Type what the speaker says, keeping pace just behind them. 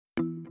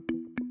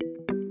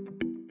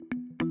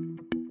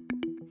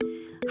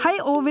Hei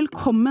og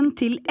velkommen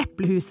til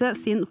Eplehuset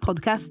sin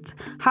podcast.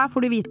 Her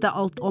får du vite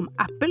alt om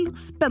Apple,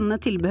 spennende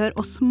tilbehør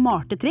og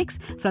smarte triks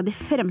fra de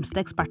fremste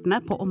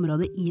ekspertene på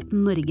området i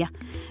Norge.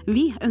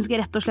 Vi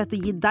ønsker rett og slett å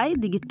gi deg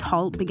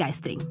digital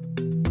begeistring.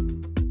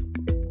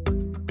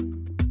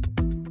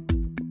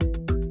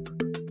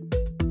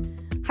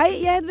 Hei,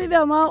 jeg heter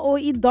Viviana, og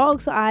i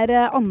dag så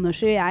Anders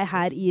og jeg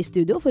her i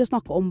studio for å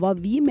snakke om hva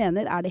vi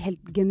mener det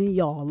helt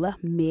geniale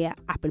med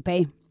Apple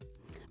Pay.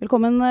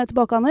 Velkommen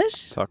tilbake,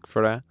 Anders. Takk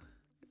for det.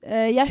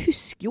 Jeg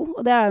husker jo,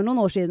 og det jo noen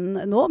år siden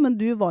nå, men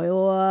du var jo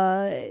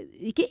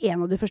ikke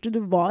en av de første, du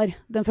var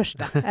den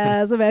første.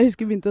 Så jeg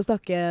husker du begynte å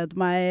snakke til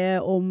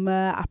meg om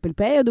Apple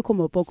Pay, og du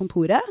kom opp på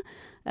kontoret.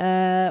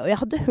 Og jeg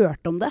hadde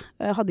hørt om det,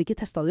 jeg hadde ikke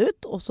testet det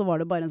ut, og så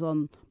var det bare en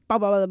sånn,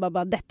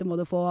 dette må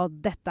du få,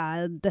 dette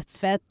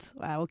dødsfett.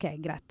 Og ok,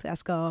 greit, jeg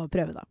skal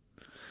prøve det.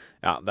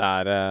 Ja,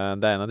 det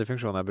en av de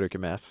funksjonene jeg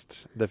bruker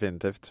mest,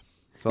 definitivt.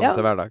 Sånn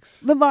til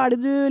hverdags. Men hva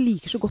det du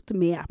liker så godt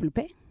med Apple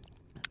Pay?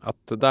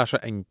 At det så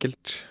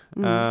enkelt.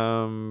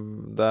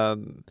 Det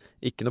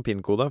ikke noe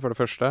PIN-kode, for det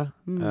første.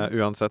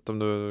 Uansett om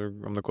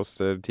det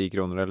koster 10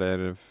 kroner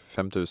eller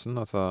 5.000.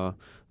 Altså,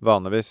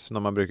 vanligvis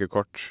når man bruker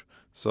kort,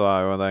 så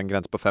jo det en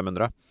grense på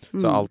 500.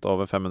 Så alt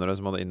over 500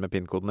 så må du inn med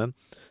PIN-koden din.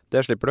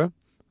 Det slipper du.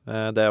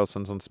 Det også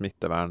en sånn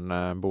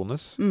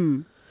smittevernbonus.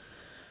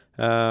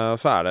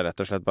 Og så det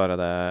rett og slett bare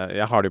det.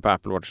 Jeg har det jo på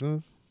Apple Watchen.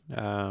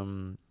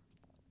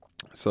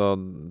 Så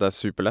det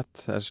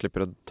superlett. Jeg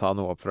slipper å ta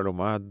noe opp fra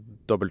lomma. Jeg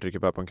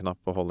dobbelttrykker bare på en knapp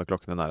og holder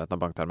klokken i nærheten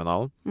av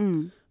bankterminalen.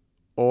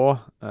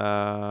 Og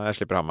jeg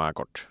slipper å ha med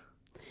kort.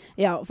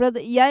 Ja, for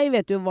jeg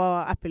vet jo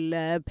hva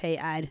Apple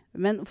Pay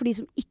men for de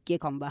som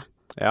ikke kan det,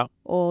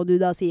 og du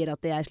da sier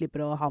at jeg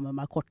slipper å ha med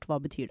meg kort, hva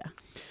betyr det?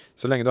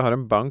 Så lenge du har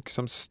en bank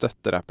som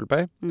støtter Apple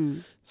Pay,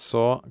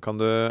 så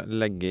kan du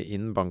legge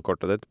inn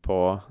bankkortet ditt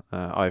på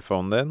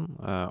iPhone din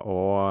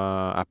og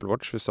Apple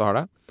Watch hvis du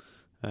har det.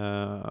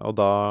 Og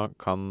da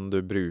kan du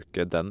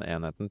bruke den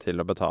enheten til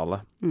å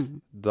betale.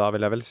 Da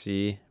vil jeg vel si,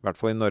 i hvert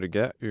fall i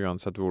Norge,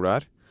 uansett hvor du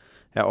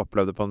jeg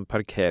opplevde på en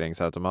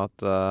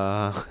parkeringsautomat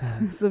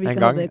en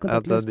gang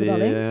at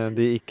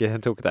de ikke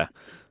tok det.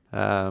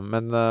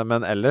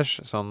 Men ellers,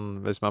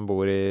 sånn, hvis man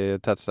bor i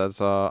tettsted,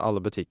 så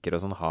alle butikker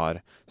og sånn har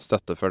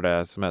støtte for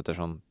det som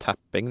heter sånn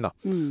tapping, da.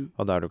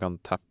 Og der du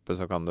kan tappe,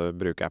 så kan du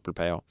bruke Apple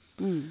Pay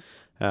også.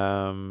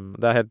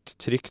 Det helt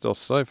trygt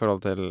også i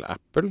forhold til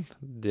Apple.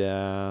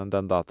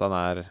 Den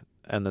dataen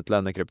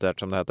end-til-end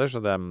kryptert, som det heter,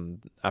 så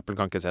Apple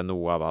kan ikke se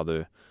noe av hva du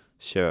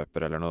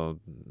kjøper eller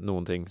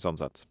noen ting sånn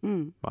sett.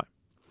 Nei.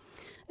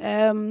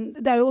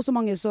 Det jo også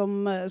mange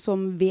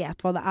som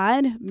vet hva det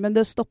men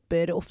det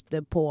stopper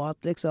ofte på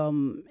at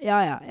liksom,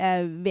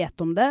 jeg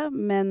vet om det,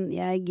 men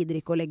jeg gidder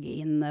ikke å legge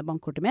inn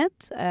bankkortet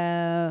mitt.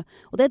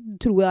 Og det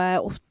tror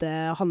jeg ofte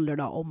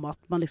handler da om at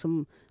man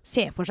liksom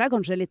ser for seg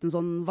kanskje en liten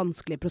sånn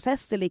vanskelig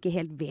prosess, eller ikke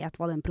helt vet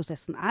hva den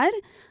prosessen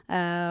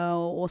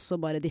og så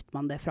bare dytter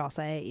man det fra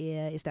seg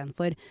i stedet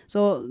for.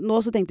 Så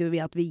nå så tenkte vi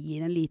at vi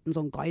gir en liten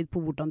sånn guide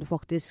på hvordan du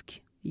faktisk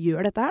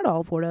gjør dette her da,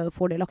 og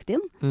får det lagt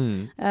inn.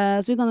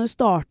 Så vi kan jo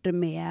starte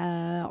med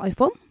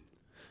iPhone.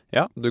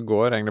 Ja, du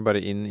går egentlig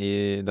bare inn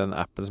i den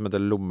appen som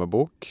heter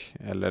Lommebok,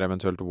 eller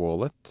eventuelt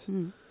Wallet.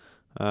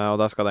 Og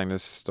da skal det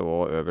egentlig stå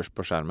øverst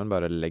på skjermen,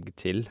 bare legg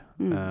til.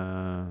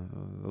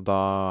 Og da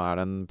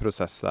det en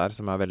prosess der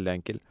som veldig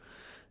enkel.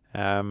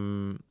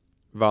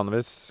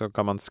 Vanligvis så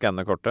kan man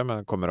skanne kortet,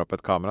 men det kommer opp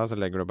et kamera, så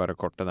legger du bare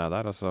kortet ned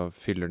der, og så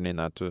fyller den inn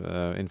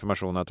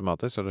informasjonen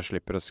automatisk, så du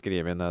slipper å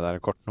skrive inn det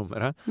der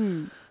kortnummeret.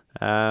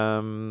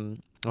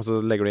 Og så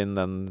legger du inn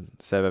den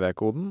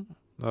CVV-koden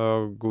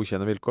og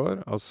godkjenner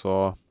vilkår, og så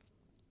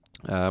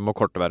må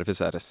kortet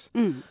verifiseres.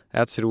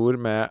 Jeg tror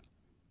med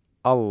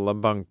alle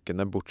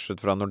bankene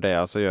bortsett fra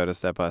Nordea så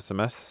gjøres det på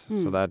SMS,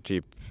 så det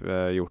typ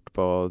gjort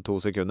på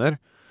 2 sekunder.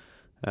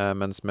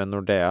 Mens med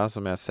Nordea,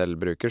 som jeg selv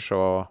bruker,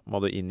 så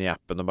må du inn i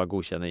appen og bare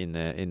godkjenne inn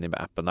i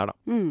appen der da.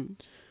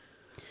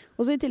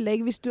 Og så i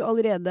tillegg, hvis du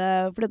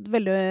allerede, for det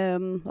veldig,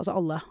 altså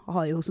alle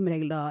har jo som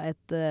regel da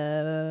et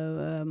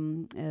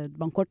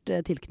bankkort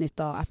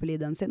tilknyttet Apple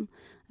ID-en sin,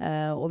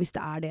 og hvis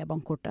det det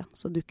bankkortet,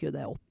 så dukker jo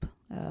det opp,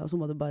 og så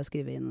må du bare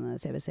skrive inn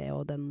CVC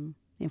og den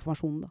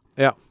informasjonen da.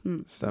 Ja,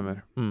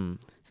 stemmer.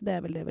 Så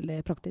det veldig, veldig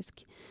praktisk.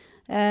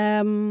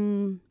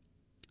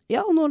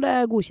 Ja, og når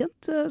det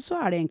godkjent,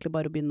 så det egentlig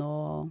bare å begynne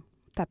å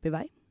tappe i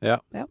vei. Ja,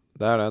 det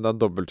det. Da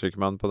dobbelttrykker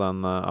man på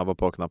den av og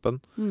på-knappen.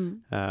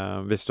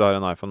 Hvis du har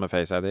en iPhone med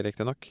Face ID,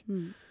 riktig nok.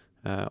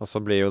 Og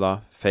så blir jo da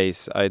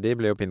Face ID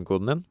blir jo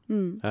PIN-koden din.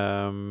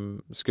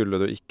 Skulle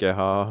du ikke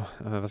ha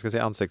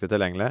ansiktet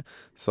tilgjengelig,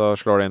 så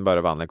slår du inn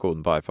bare vanlig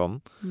koden på iPhonen.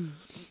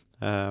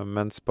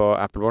 Mens på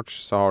Apple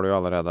Watch så har du jo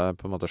allerede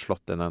på en måte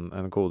slått inn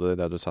en kode i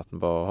det du satt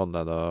den på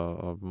håndleddet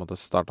og på en måte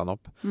startet den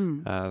opp.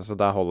 Så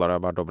der holder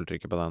det bare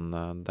dobbelttrykke på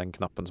den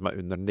knappen som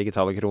under den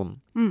digitale kronen.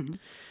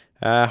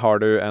 Har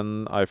du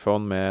en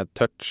iPhone med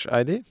Touch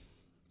ID,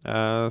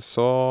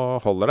 så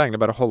holder det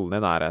egentlig bare å holde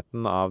den i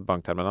nærheten av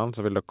bankterminalen,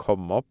 så vil det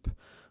komme opp,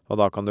 og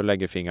da kan du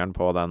legge fingeren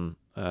på den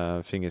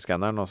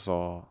fingerskanneren, og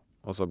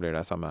så blir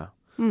det samme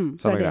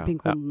så det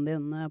PIN-koden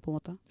din på en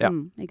måte.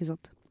 Ikke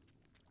sant?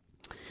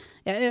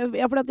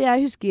 Ja, for at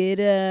jeg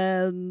husker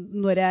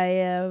når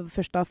jeg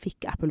først da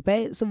fikk Apple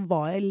Pay, så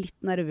var jeg litt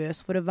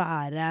nervøs for å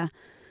være,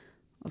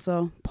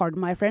 altså, pardon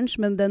my French,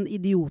 men den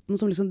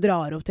idioten som liksom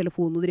drar opp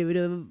telefonen og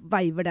driver og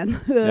veiver den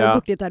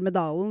borti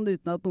terminalen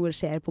uten at noe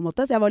skjer, på en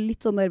måte. Så jeg var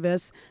litt sånn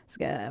nervøs.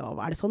 Er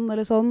det sånn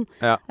eller sånn?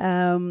 Ja.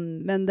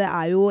 Men det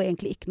er jo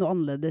egentlig ikke noe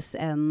annerledes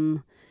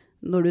enn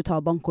når du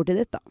tar bankkortet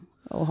ditt, da,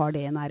 og har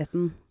det i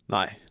nærheten.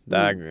 Nei,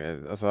 det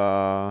altså...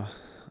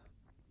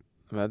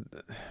 Men,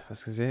 hva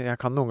skal jeg si? Jeg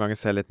kan noen ganger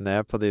se litt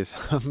ned på de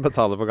som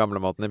betaler på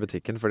gamlemåten i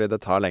butikken, fordi det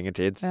tar lengre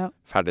tid. Ja.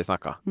 Ferdig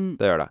snakka.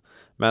 Det gjør det.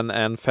 Men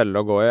en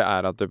felle å gå i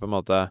er at du på en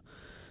måte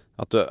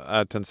at du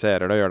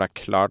autentiserer det og gjør deg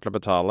klar til å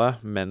betale,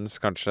 mens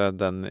kanskje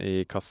den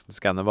i kassen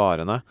skanner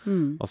varene,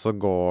 og så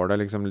går det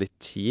liksom litt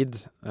tid.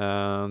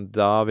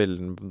 Da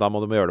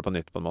må du gjøre det på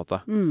nytt, på en måte.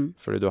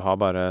 Fordi du har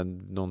bare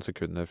noen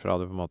sekunder fra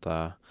du på en måte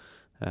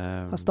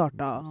har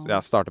startet.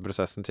 Starte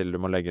prosessen til du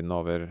må legge den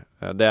over.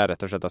 Det er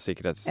rett og slett av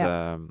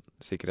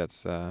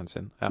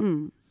sikkerhetshensyn. Ja.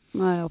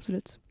 Nei,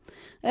 absolutt.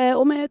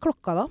 Og med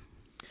klokka da?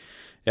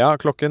 Ja,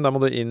 klokken, da må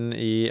du inn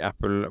i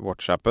Apple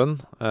Watch-appen.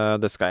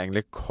 Det skal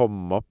egentlig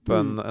komme opp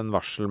en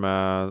varsel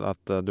med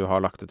at du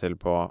har lagt det til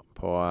på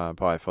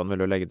iPhone.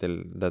 Vil du legge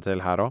det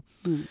til her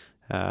også?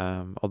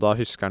 Og da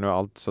husker den jo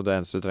alt, så det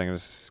eneste du trenger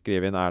å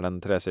skrive inn er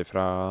den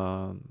 3-sifra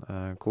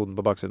koden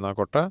på baksiden av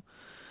kortet.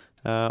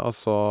 Og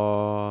så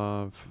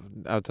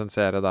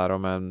autentisere der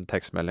med en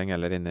tekstmelding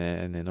eller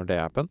inni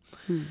Nordea-appen.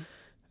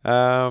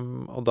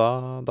 Og da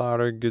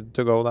er det good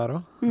to go der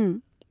også.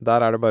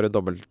 Der er det bare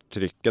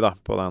dobbelttrykket da,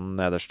 på den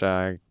nederste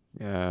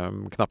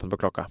knappen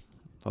på klokka.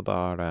 Og da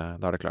er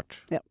det klart.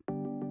 Ja.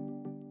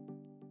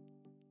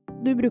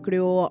 Du bruker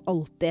det jo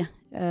alltid,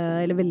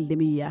 eller veldig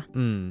mye.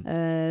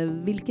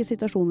 Hvilke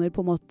situasjoner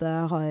på en måte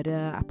har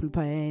Apple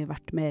Pay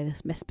vært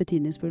mest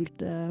betydningsfullt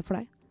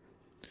for deg?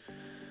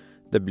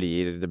 Det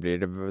blir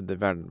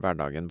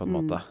hverdagen på en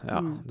måte. Ja,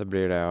 det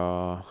blir det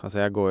å... Altså,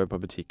 jeg går jo på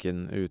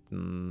butikken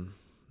uten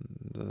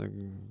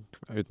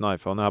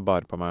iPhone. Jeg har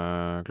bare på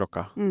meg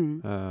klokka.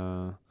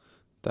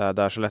 Det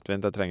er så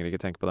lettvint. Jeg trenger ikke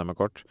tenke på det med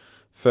kort.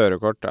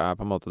 Førerkort er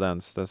på en måte det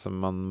eneste som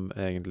man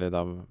egentlig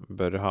da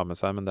bør ha med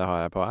seg, men det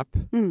har jeg på app.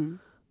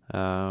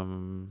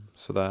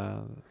 Så det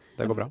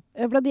går bra.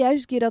 For jeg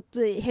husker at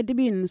helt i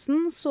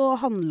begynnelsen så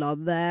handlet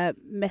det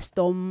mest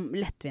om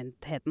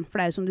lettvintheten. For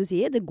det er jo som du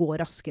sier, det går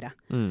raskere.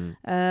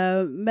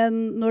 Men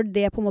når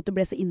det på en måte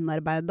ble så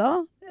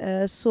innarbeidet,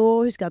 så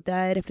husker jeg at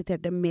jeg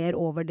reflekterte mer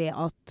over det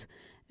at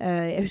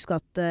jeg husker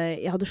at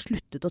jeg hadde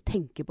sluttet å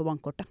tenke på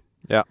bankkortet.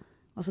 Ja.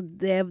 Altså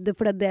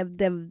for det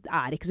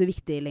er ikke så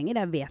viktig lenger.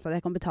 Jeg vet at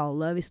jeg kan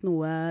betale hvis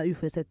noe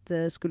uforutsett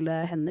skulle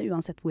hende,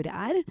 uansett hvor jeg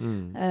er.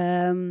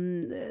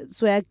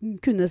 Så jeg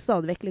kunne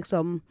stadig vekk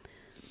liksom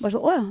bare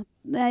sånn,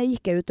 når jeg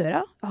gikk ut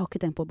døra, jeg har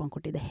ikke tenkt på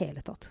bankkortet i det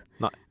hele tatt.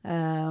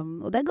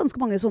 Og det er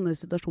ganske mange sånne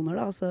situasjoner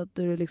da, altså at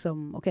du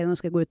liksom, ok, nå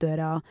skal jeg gå ut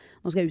døra,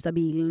 nå skal jeg ut av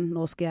bilen,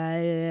 nå skal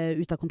jeg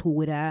ut av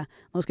kontoret,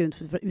 nå skal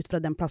jeg ut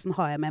fra den plassen,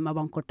 har jeg med meg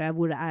bankkortet,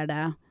 hvor er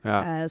det?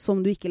 Som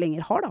du ikke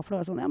lenger har da, for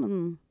det er sånn, ja,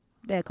 men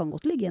det kan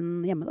godt ligge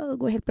hjemme da,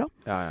 det går helt bra.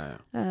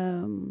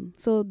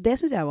 Så det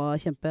synes jeg var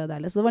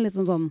kjempedeilig. Så det var litt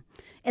sånn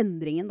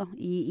endringen da,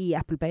 i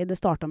Apple Pay. Det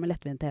startet med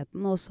lettvintheten,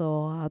 og så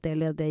at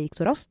det gikk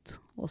så raskt,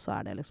 og så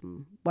er det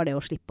liksom bare det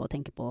å slippe å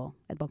tenke på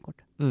et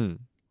bankkort.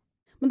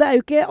 Men det er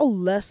jo ikke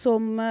alle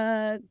som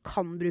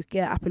kan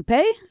bruke Apple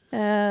Pay.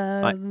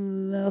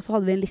 Og så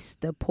hadde vi en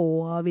liste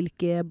på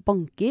hvilke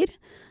banker.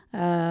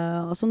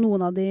 Altså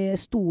noen av de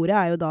store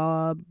er jo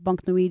da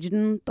Bank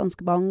Norwegian,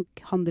 Danske Bank,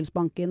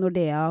 Handelsbanken,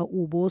 Nordea,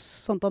 Obos,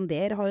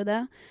 Santander har jo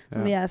det, som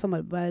vi er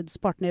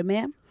samarbeidspartner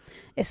med,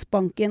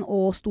 S-banken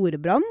og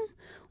Storebrand.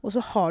 Og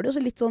så har du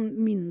også litt sånn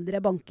mindre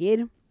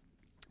banker.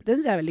 Det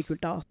synes jeg er veldig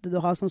kult da, at du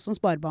har sånn som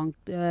Sparebank,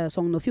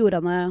 Sogn og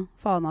Fjordane,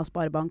 Fana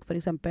Sparebank for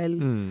eksempel.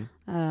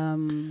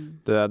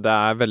 Det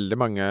er veldig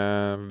mange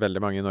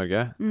i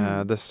Norge.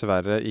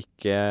 Dessverre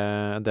ikke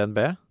DNB.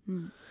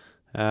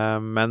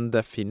 Men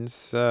det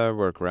finnes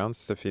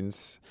workarounds. Det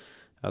finnes,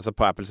 altså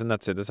på Apples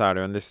nettside så er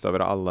det jo en liste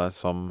over alle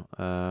som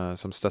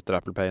støtter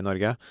Apple Pay i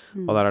Norge.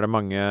 Og der er det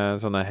mange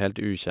sånne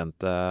helt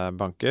ukjente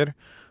banker.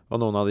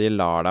 Og noen av de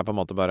lar deg på en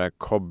måte bare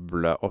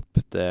koble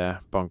opp det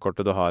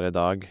bankkortet du har i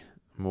dag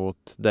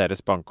mot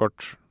deres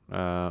bankkort,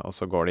 og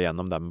så går det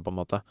gjennom dem på en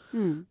måte.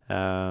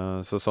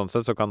 Så sånn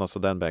sett så kan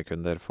også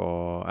DNB-kunder få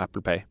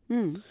Apple Pay.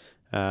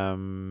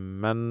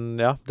 Men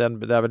ja, det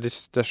er vel de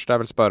største er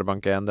vel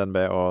Sparebank1, DNB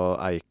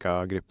og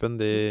Eika-gruppen.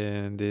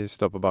 De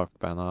står på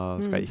bakbeina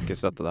og skal ikke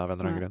støtte deg av en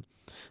eller annen grunn.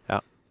 Ja.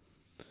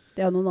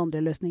 Det er noen andre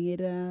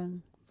løsninger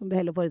som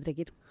de heller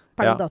foretrekker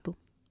per dato.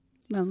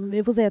 Men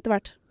vi får se etter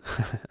hvert.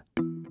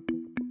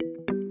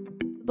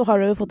 Da har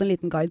du jo fått en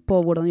liten guide på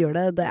hvordan du gjør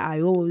det. Det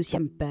er jo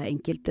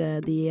kjempeenkelt,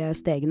 de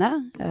stegene.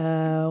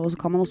 Og så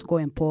kan man også gå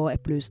inn på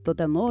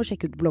applehuset.no og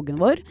sjekke ut bloggen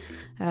vår.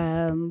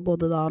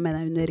 Både da,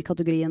 mener jeg, under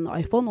kategorien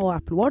iPhone og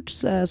Apple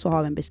Watch, så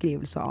har vi en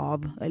beskrivelse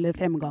av, eller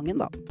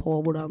fremgangen da, på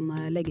hvordan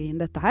legge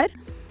inn dette her.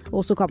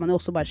 Og så kan man jo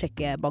også bare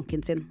sjekke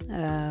banken sin.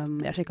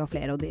 Jeg har sjekket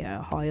flere, og de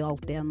har jo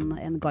alltid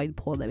en guide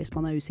på det hvis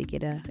man er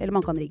usikker, eller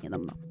man kan ringe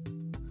dem da.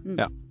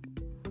 Ja.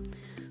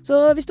 Så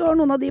hvis du har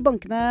noen av de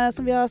bankene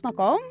som vi har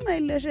snakket om,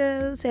 eller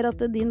ser at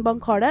din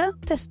bank har det,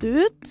 test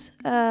det ut.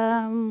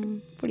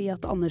 Fordi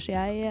at Anders og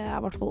jeg er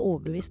i hvert fall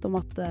overbevist om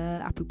at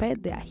Apple Pay,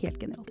 det er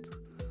helt genialt.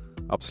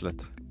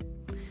 Absolutt.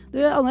 Du,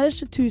 Anders,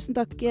 tusen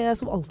takk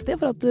som alltid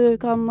for at du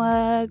kan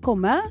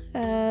komme.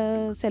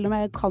 Selv om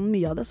jeg kan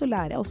mye av det, så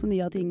lærer jeg også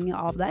nye ting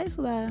av deg,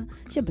 så det er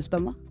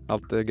kjempespennende.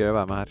 Alltid gøy å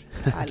være med her.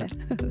 Herlig.